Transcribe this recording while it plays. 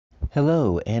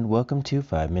Hello and welcome to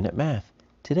 5-Minute Math.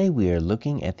 Today we are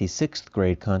looking at the 6th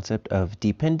grade concept of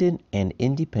dependent and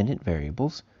independent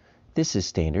variables. This is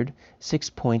standard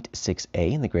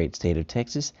 6.6a in the great state of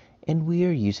Texas, and we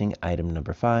are using item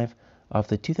number 5 off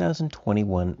the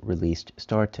 2021 released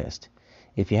STAAR test.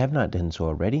 If you have not done so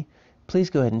already, please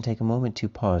go ahead and take a moment to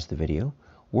pause the video,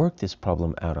 work this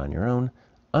problem out on your own,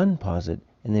 unpause it,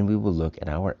 and then we will look at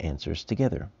our answers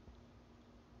together.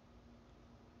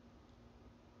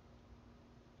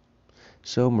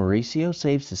 So Mauricio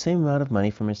saves the same amount of money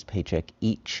from his paycheck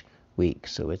each week.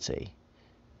 So it's a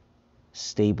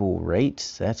stable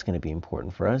rate. That's going to be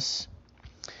important for us.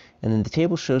 And then the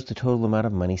table shows the total amount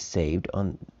of money saved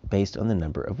based on the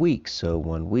number of weeks. So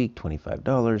 1 week,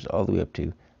 $25, all the way up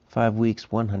to 5 weeks,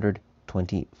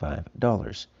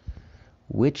 $125.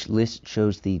 Which list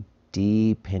shows the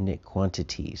dependent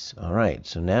quantities? All right,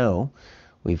 so now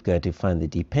we've got to find the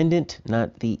dependent,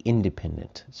 not the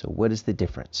independent. So what is the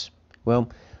difference?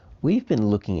 Well, we've been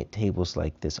looking at tables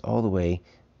like this all the way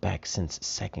back since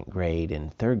 2nd grade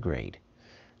and 3rd grade.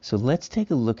 So let's take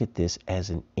a look at this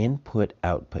as an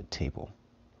input-output table,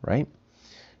 right?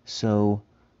 So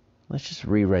let's just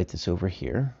rewrite this over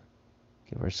here.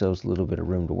 Give ourselves a little bit of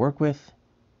room to work with.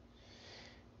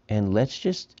 And let's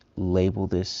just label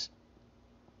this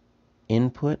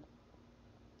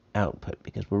input-output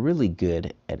because we're really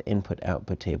good at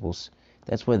input-output tables.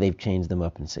 That's why they've changed them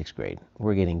up in 6th grade.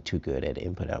 We're getting too good at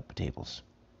input-output tables.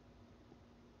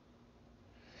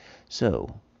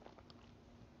 So,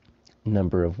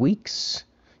 number of weeks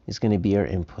is going to be our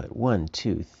input. 1,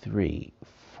 2, 3,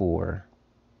 4,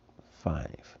 5.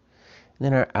 And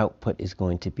then our output is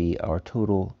going to be our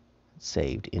total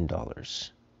saved in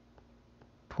dollars.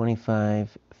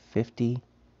 25, 50,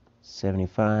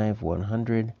 75,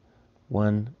 100,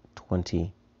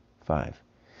 125.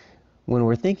 When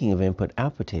we're thinking of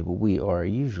input-output table, we are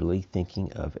usually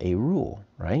thinking of a rule,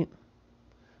 right?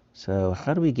 So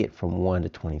how do we get from 1 to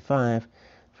 25,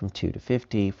 from 2 to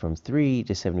 50, from 3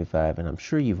 to 75? And I'm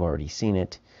sure you've already seen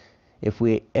it. If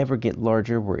we ever get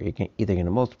larger, we're either going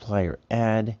to multiply or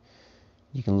add.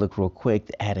 You can look real quick.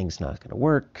 The adding's not going to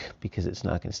work because it's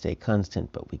not going to stay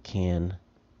constant, but we can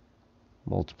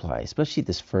multiply. Especially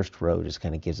this first row just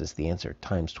kind of gives us the answer,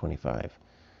 times 25.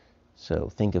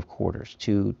 So think of quarters.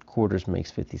 2 quarters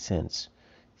makes 50 cents.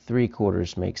 3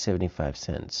 quarters makes 75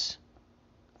 cents.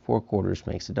 4 quarters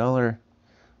makes $1.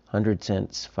 100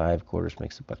 cents. 5 quarters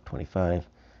makes $1.25.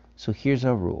 So here's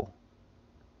our rule.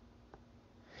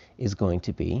 Is going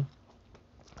to be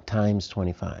times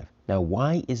 25. Now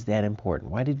why is that important?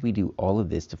 Why did we do all of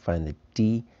this to find the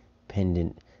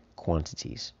dependent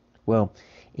quantities? Well,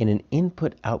 in an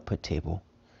input-output table,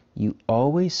 you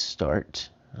always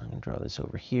start, I'm going to draw this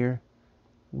over here,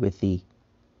 with the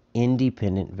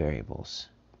independent variables.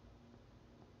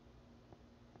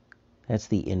 That's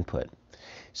the input.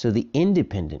 So the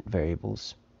independent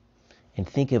variables, and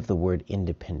think of the word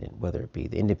independent, whether it be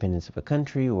the independence of a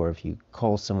country or if you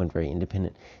call someone very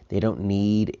independent, they don't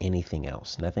need anything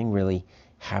else. Nothing really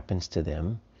happens to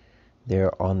them.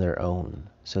 They're on their own.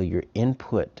 So your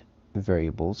input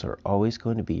variables are always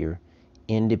going to be your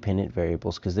independent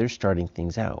variables because they're starting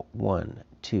things out. 1,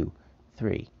 2,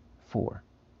 3, 4,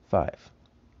 5.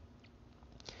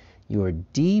 Your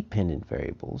dependent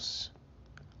variables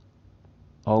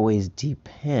always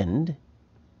depend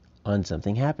on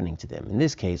something happening to them. In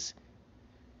this case,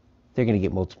 they're going to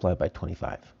get multiplied by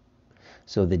 25.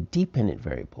 So the dependent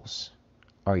variables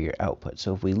are your output.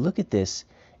 So if we look at this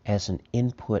as an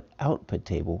input-output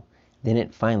table, then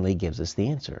it finally gives us the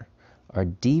answer. Our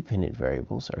dependent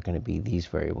variables are going to be these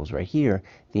variables right here,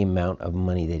 the amount of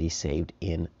money that he saved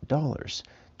in dollars.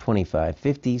 25,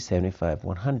 50, 75,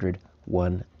 100,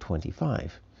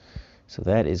 125. So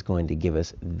that is going to give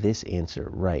us this answer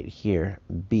right here,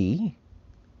 B.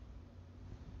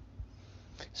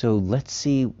 So let's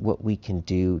see what we can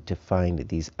do to find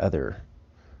these other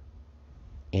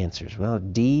answers. Well,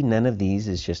 D, none of these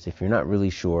is just if you're not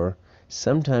really sure.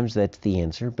 Sometimes that's the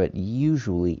answer, but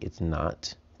usually it's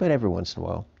not. But every once in a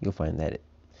while, you'll find that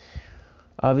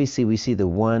obviously we see the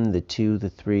 1, the 2, the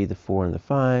 3, the 4, and the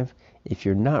 5. If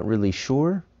you're not really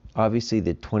sure, obviously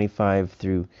the 25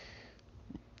 through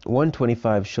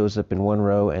 125 shows up in one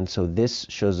row, and so this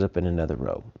shows up in another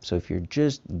row. So if you're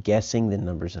just guessing the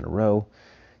numbers in a row,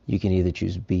 you can either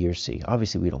choose B or C.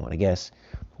 Obviously, we don't want to guess.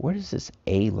 Where does this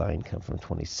A line come from?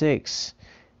 26,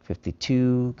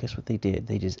 52. Guess what they did?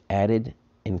 They just added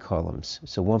in columns.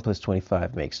 So 1 plus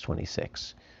 25 makes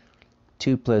 26.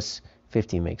 2 plus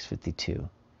 50 makes 52.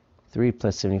 3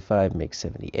 plus 75 makes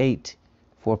 78.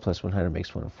 4 plus 100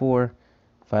 makes 104.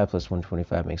 5 plus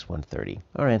 125 makes 130.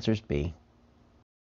 Our answer is B.